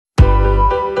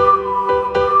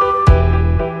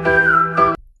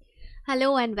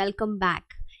Hello and welcome back.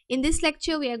 In this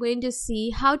lecture, we are going to see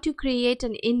how to create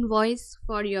an invoice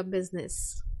for your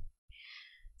business.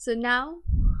 So now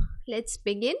let's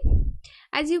begin.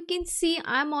 As you can see,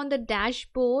 I'm on the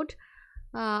dashboard.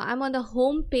 I'm on the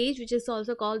home page, which is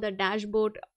also called the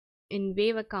dashboard in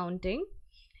Wave Accounting.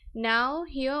 Now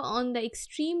here on the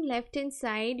extreme left hand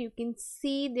side, you can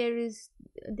see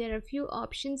there are a few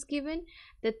options given.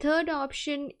 The third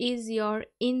option is your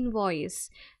invoice.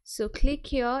 So click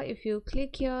here. If you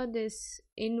click here, this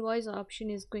invoice option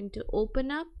is going to open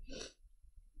up.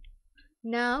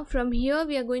 Now from here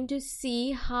we are going to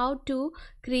see how to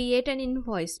create an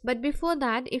invoice. But before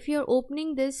that, if you're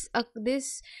opening this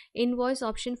invoice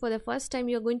option for the first time,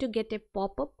 you're going to get a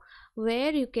pop-up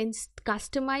where you can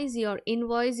customize your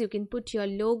invoice. You can put your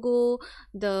logo,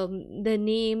 the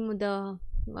name,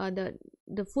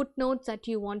 the footnotes that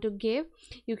you want to give.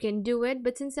 You can do it,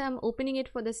 but since I'm opening it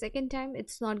for the second time,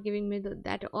 it's not giving me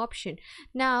that option.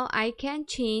 Now I can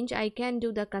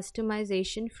do the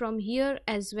customization from here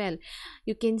as well.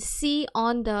 You can see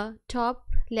on the top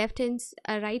right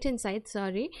hand side,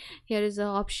 sorry, here is the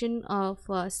option of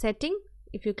setting.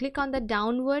 If you click on the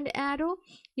downward arrow,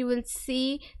 you will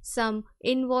see some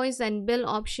invoice and bill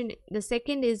option. The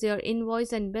second is your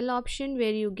invoice and bill option,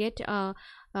 where you get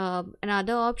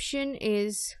another option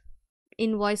is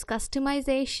invoice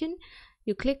customization.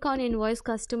 You click on invoice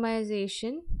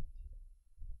customization.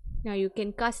 Now you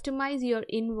can customize your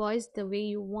invoice the way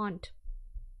you want.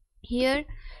 Here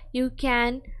you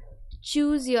can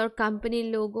choose your company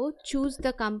logo, choose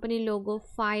the company logo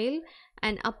file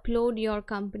and upload your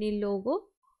company logo.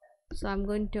 So I'm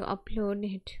going to upload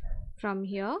it from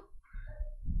here.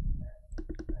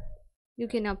 You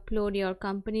can upload your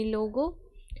company logo,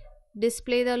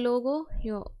 display the logo.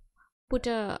 You put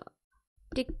a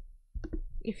tick.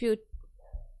 If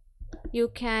you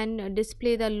can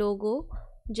display the logo,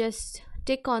 just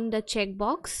tick on the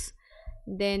checkbox.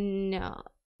 Then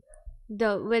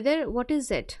what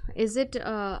is it? Is it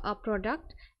a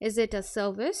product? Is it a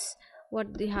service?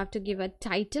 What they have to give a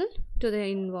title to the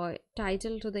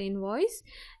invoice.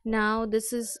 Now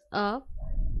this is a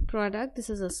product, this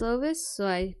is a service, so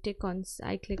I click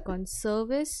on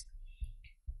service.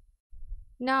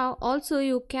 Now also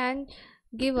you can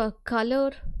give a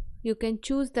color. You can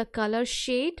choose the color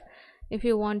shade. If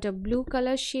you want a blue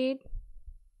color shade,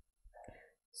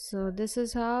 so this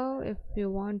is how. If you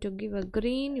want to give a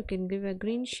green, you can give a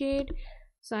green shade.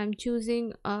 So I'm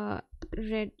choosing a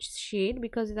red shade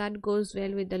because that goes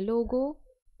well with the logo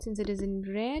since it is in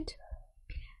red.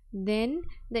 Then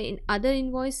the other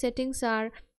invoice settings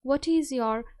are, what is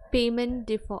your payment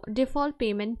default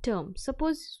payment term.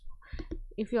 Suppose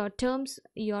if your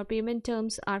payment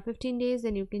terms are 15 days,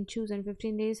 then you can choose on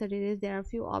 15 days, 30 days. There are a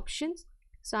few options.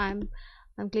 So I'm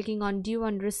clicking on due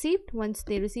on receipt. Once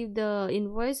they receive the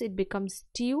invoice, it becomes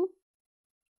due.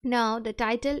 Now the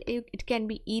title, it can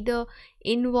be either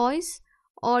invoice,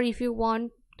 or if you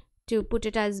want to put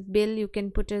it as bill, you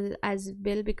can put it as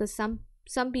bill, because some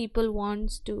people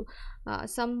wants to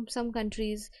some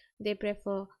countries, they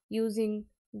prefer using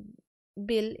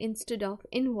bill instead of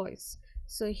invoice.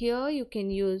 So here you can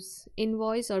use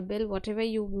invoice or bill, whatever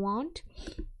you want.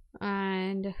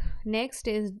 And next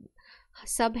is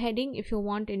subheading. If you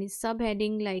want any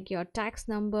subheading like your tax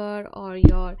number or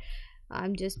your,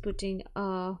 I'm just putting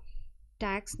a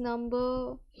tax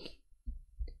number,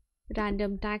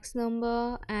 random tax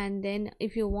number. And then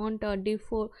if you want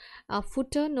a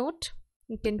footer note,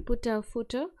 you can put a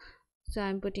footer. So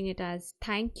I'm putting it as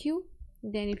thank you.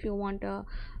 Then if you want a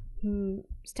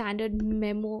standard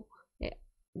memo,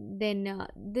 then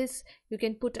this you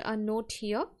can put a note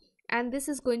here, and this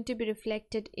is going to be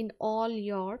reflected in all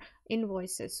your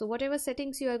invoices. So whatever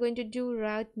settings you are going to do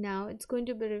right now, it's going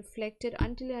to be reflected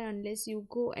until and unless you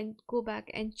go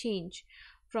back and change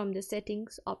from the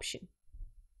settings option.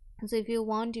 So if you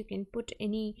want, you can put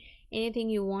anything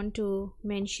you want to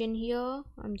mention here.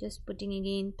 I'm just putting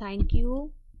again thank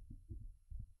you.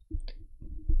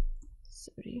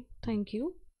 Sorry, thank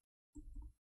you.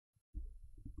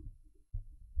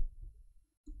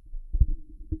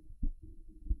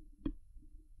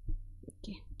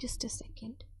 Okay, just a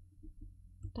second.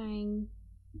 Thank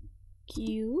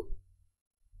you.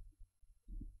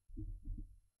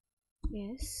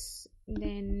 Yes.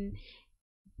 Then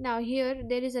now here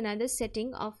there is another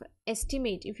setting of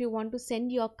estimate. If you want to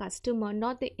send your customer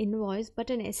not the invoice but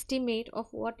an estimate of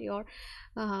what your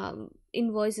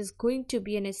invoice is going to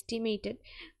be, an estimated,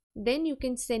 then you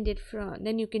can send it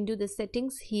then you can do the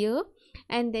settings here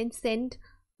and then send.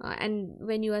 And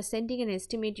when you are sending an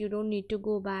estimate, you don't need to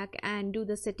go back and do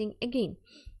the setting again.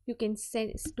 You can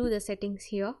do the settings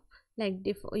here. like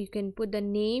you can put the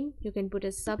name, you can put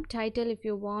a subtitle if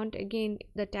you want, again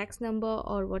the tax number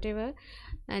or whatever,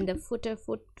 and the footer,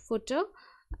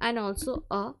 and also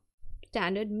a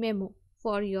standard memo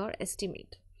for your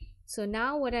estimate. So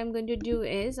now what I'm going to do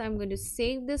is I'm going to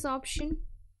save this option.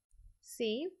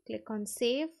 Save, click on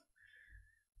save.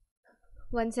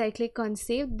 Once I click on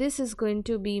save, this is going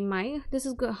to be my,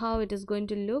 how it is going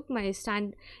to look. My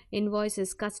stand invoice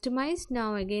is customized.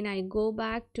 Now again I go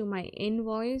back to my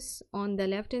invoice on the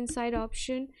left hand side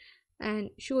option and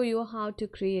show you how to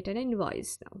create an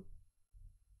invoice.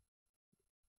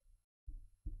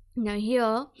 Now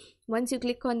here, once you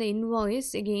click on the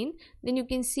invoice again, then you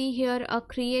can see here a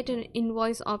create an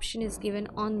invoice option is given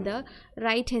on the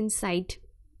right hand side.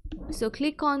 So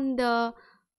click on the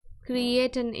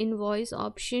create an invoice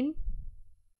option.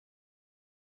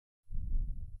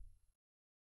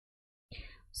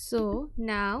 So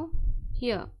now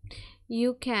here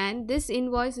you can, this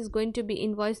invoice is going to be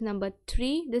invoice number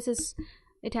 3. This is,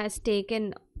 it has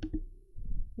taken.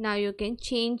 Now you can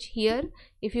change here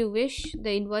if you wish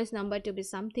the invoice number to be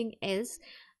something else.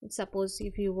 Suppose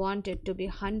if you want it to be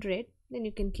 100, then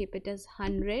you can keep it as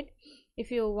 100.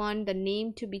 If you want the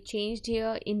name to be changed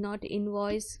here in not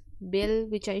invoice, bill,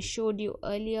 which I showed you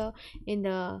earlier in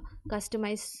the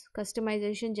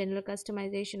customization, general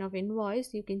customization of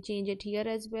invoice, you can change it here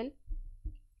as well.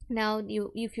 Now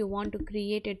if you want to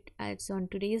create it as on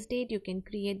today's date, you can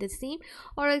create the same,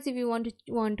 or else if you want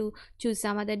to choose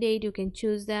some other date, you can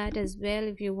choose that as well.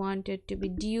 If you want it to be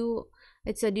due,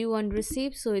 it's a due on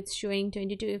receipt, so it's showing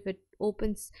 22. If it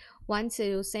opens once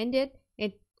you send it,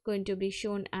 it's going to be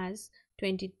shown as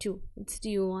 22. It's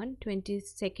due on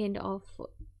 22nd of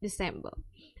December.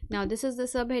 Now this is the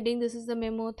subheading, this is the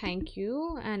memo, thank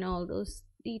you, and all those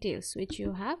details which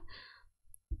you have.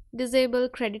 Disable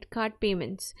credit card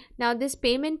payments. Now this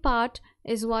payment part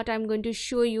is what I'm going to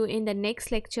show you in the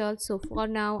next lecture. So for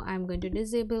now I'm going to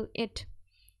disable it.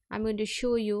 I'm going to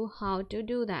show you how to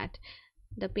do that,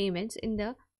 the payments, in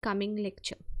the coming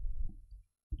lecture.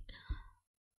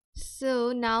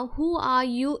 So now who are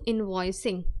you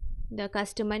invoicing? The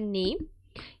customer name.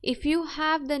 If you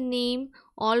have the name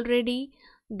already,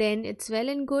 then it's well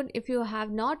and good. If you have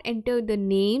not entered the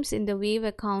names in the wave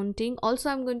accounting, also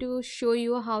I'm going to show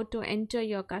you how to enter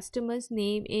your customer's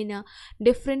name in a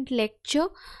different lecture,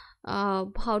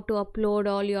 how to upload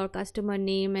all your customer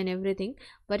name and everything.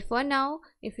 But for now,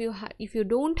 if you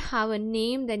don't have a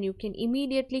name, then you can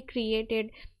immediately create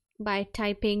it by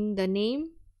typing the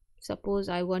name. Suppose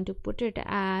I want to put it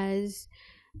as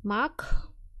Mark,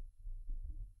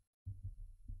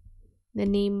 the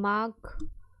name Mark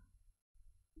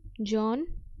John,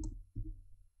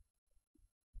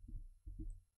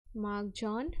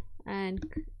 and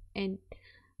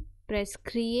press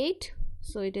create.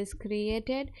 So it is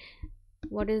created.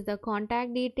 What is the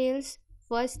contact details?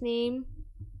 First name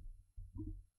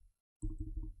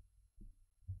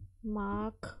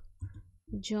Mark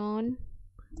John,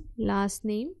 last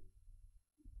name,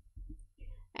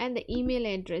 and the email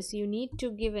address. You need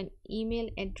to give an email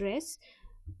address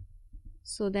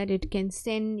so that it can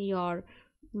send your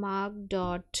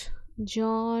mark.john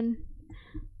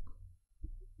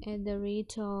at the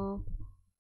rate of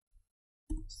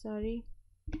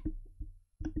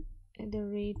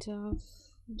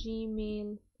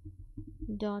gmail.com.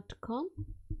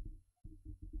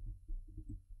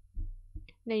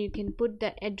 Now you can put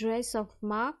the address of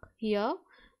Mark here.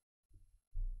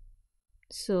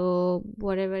 So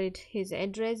whatever his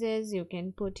address is, you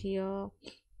can put here.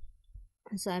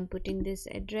 So I'm putting this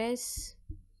address.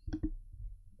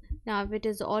 Now if it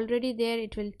is already there,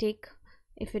 it will take.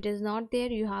 If it is not there,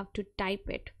 you have to type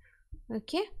it.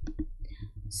 Okay,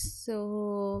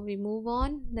 so we move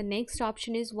on. The next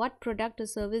option is what product or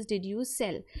service did you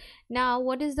sell? Now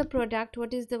what is the product?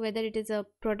 What is the, whether it is a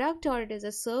product or it is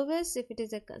a service? If it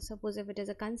is a, suppose if it is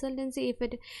a consultancy,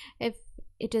 if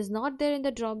it is not there in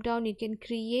the drop down, you can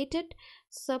create it.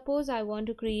 Suppose I want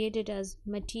to create it as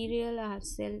material. I have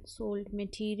sold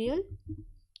material.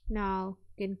 Now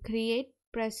you can create,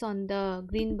 press on the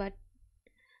green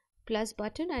plus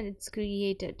button, and it's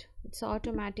created. It's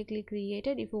automatically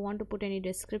created. If you want to put any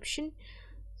description,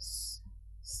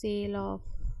 sale of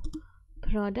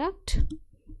product,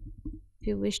 if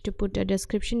you wish to put a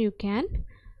description, you can.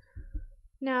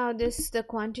 Now this, the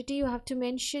quantity you have to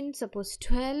mention, suppose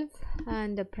 12,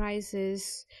 and the price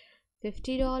is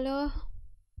 $50.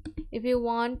 If you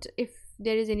want, if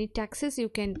there is any taxes, you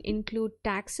can include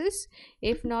taxes.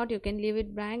 If not, you can leave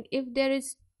it blank. If there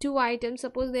is 2 items,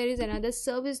 suppose there is another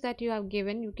service that you have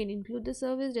given, you can include the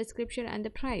service description and the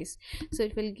price. So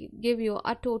it will give you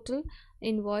a total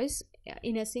invoice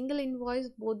in a single invoice,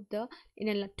 both the in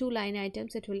a two line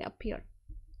items it will appear.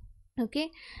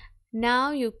 Okay,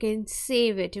 now you can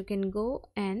save it. You can go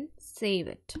and save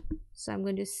it. So I'm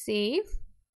going to save.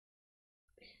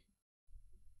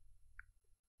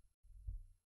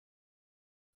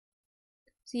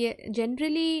 So yeah,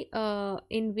 generally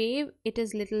in Wave it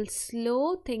is little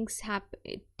slow, things happen,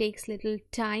 it takes little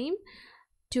time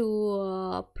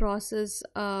to process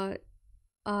an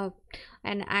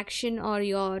action or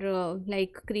your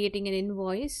like creating an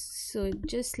invoice. So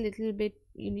just little bit,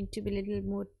 you need to be a little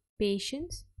more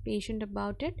patient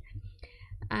about it.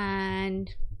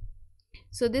 And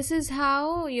so this is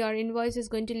how your invoice is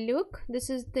going to look. This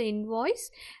is the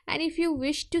invoice, and if you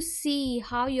wish to see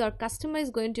how your customer is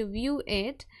going to view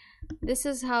it, this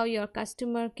is how your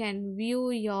customer can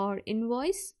view your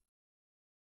invoice.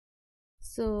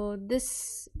 So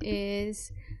this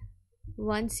is,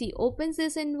 once he opens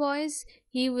this invoice,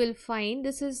 he will find,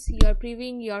 this is your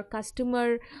previewing your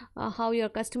customer, how your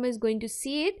customer is going to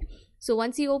see it. So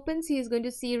once he opens, he is going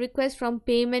to see request from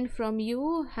payment from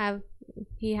you.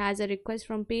 He has a request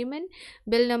from payment,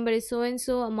 bill number is so and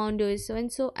so, amount due is so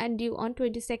and so, and due on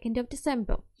 22nd of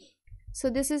December. So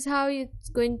this is how he's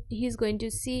going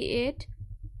to see it.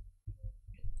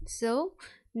 So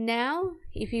now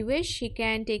if he wish, he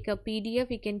can take a PDF,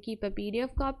 he can keep a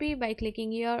PDF copy by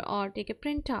clicking here, or take a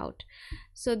printout.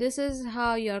 So this is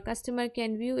how your customer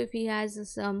can view. If he has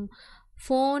some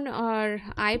phone or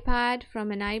iPad,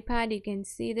 from an iPad you can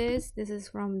see this is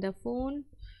from the phone.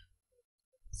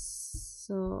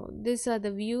 So these are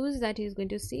the views that he's going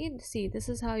to see. This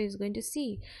is how he's going to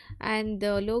see, and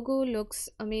the logo looks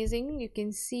amazing, you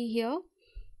can see here.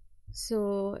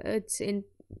 So it's in,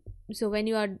 so when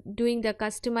you are doing the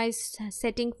customized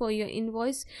setting for your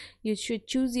invoice, you should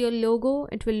choose your logo.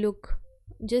 It will look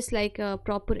just like a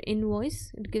proper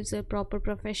invoice, it gives a proper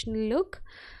professional look.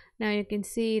 Now you can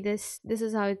see this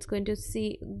is how it's going to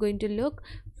look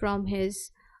from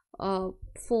his mobile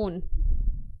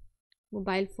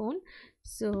phone.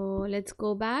 So let's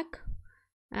go back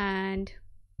and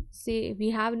see, we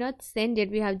have not sent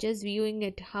it, we have just viewing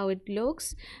it how it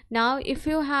looks. Now if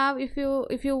you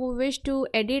wish to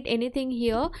edit anything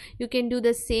here, you can do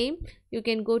the same. You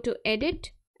can go to edit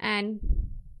and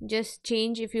just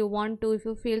change if you want to, if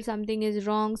you feel something is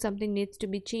wrong, something needs to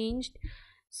be changed.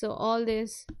 So all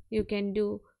this you can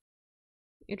do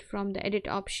it from the edit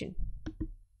option.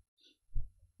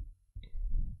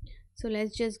 So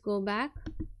let's just go back,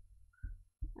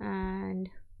 and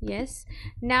yes,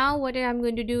 now what I'm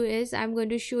going to do is I'm going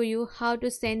to show you how to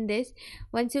send this.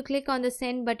 Once you click on the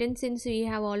send button, since we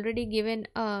have already given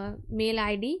a mail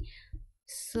ID,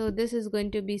 so this is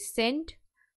going to be sent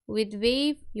with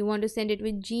Wave. You want to send it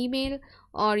with Gmail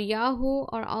or Yahoo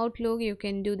or Outlook, you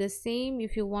can do the same.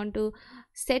 If you want to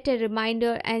set a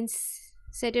reminder and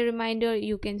set a reminder,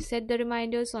 you can set the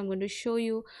reminder. So I'm going to show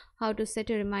you how to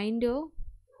set a reminder.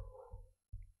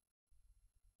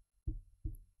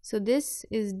 So this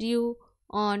is due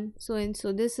on so and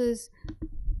so, this is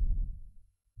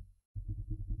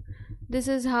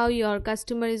how your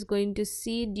customer is going to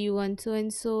see due on so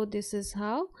and so. This is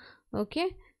how.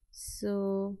 Okay,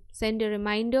 so send a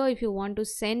reminder if you want to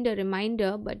send a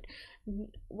reminder, but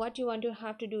what you want to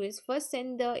have to do is first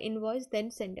send the invoice,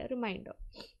 then send a reminder.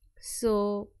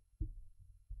 So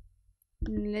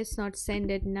let's not send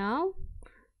it now.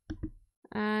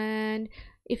 And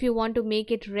if you want to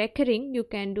make it recurring, you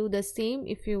can do the same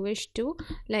if you wish to.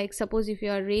 Like suppose if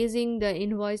you are raising the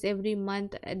invoice every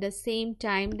month at the same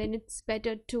time, then it's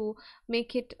better to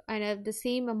make it, and at the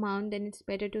same amount, then it's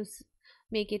better to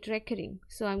make it recurring.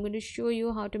 So I'm going to show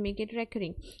you how to make it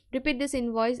recurring. Repeat this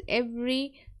invoice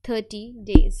every 30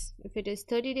 days. If it is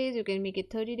 30 days, you can make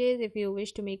it 30 days. If you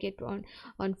wish to make it on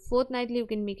fortnightly, you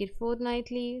can make it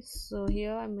fortnightly. So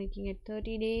here I'm making it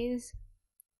 30 days,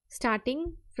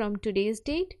 starting from today's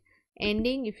date,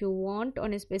 ending if you want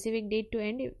on a specific date to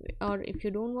end, or if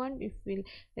you don't want, if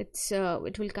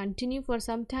it will continue for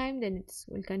some time, then it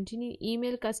will continue.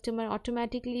 Email customer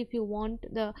automatically if you want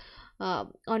the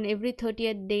on every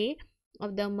 30th day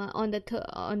of the on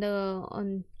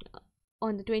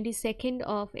the 22nd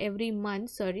of every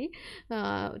month, sorry,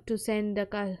 to send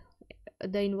the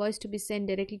invoice to be sent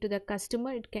directly to the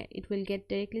customer. It will get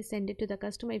directly send it to the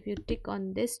customer if you tick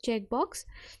on this checkbox.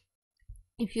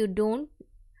 If you don't,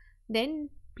 then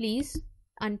please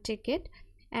untick it.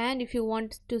 And if you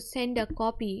want to send a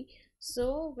copy,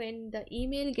 so when the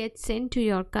email gets sent to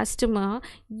your customer,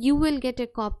 you will get a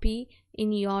copy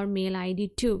in your mail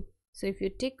ID too. So if you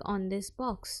tick on this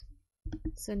box,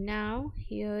 so now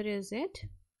here is it.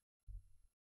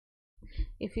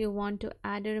 If you want to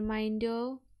add a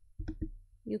reminder,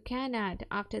 you can add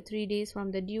after 3 days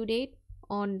from the due date,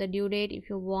 on the due date if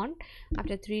you want.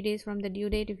 After 3 days from the due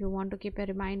date, if you want to keep a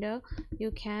reminder,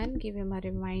 you can give him a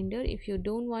reminder. If you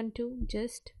don't want to,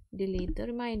 just delete the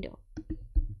reminder.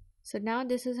 So now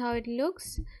this is how it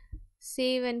looks.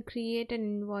 Save and create an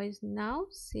invoice now.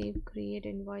 Save, create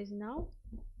invoice now.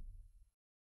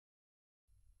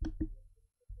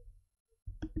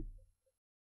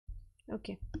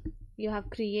 Okay, you have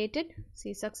created,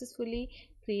 see, successfully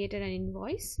created an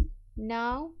invoice.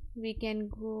 Now we can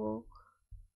go,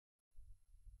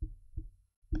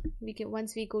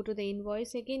 once we go to the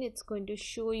invoice again, it's going to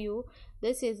show you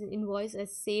this is invoice, a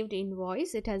saved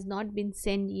invoice. It has not been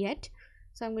sent yet,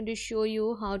 so I'm going to show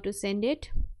you how to send it.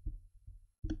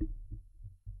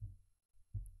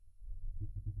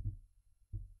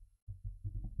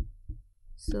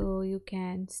 So you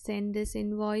can send this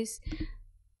invoice.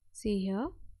 See here,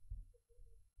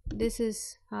 this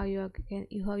is how you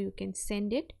can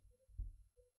send it.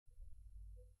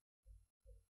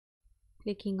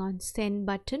 Clicking on send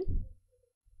button.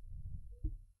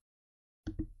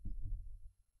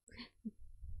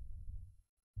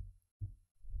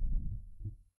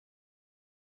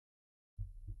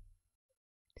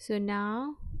 So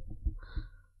now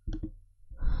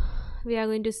we are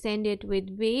going to send it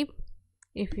with Wave.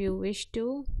 If you wish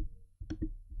to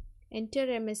enter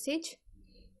a message,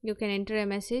 you can enter a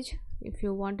message. If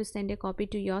you want to send a copy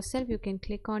to yourself, you can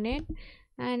click on it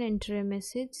and enter a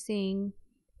message saying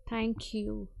thank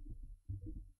you.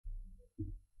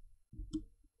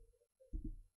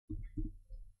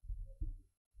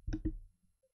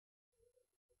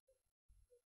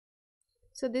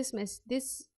 So this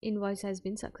invoice has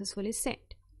been successfully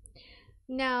sent.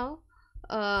 Now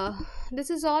this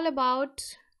is all about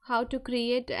how to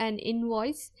create an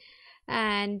invoice,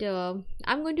 and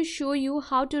I'm going to show you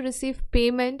how to receive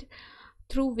payment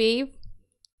through Wave.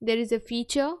 There is a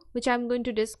feature which I'm going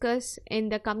to discuss in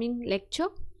the coming lecture.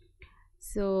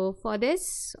 So for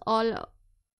this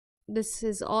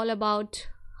is all about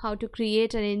how to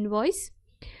create an invoice.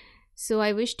 So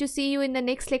I wish to see you in the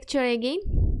next lecture again.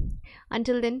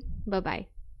 Until then, bye bye.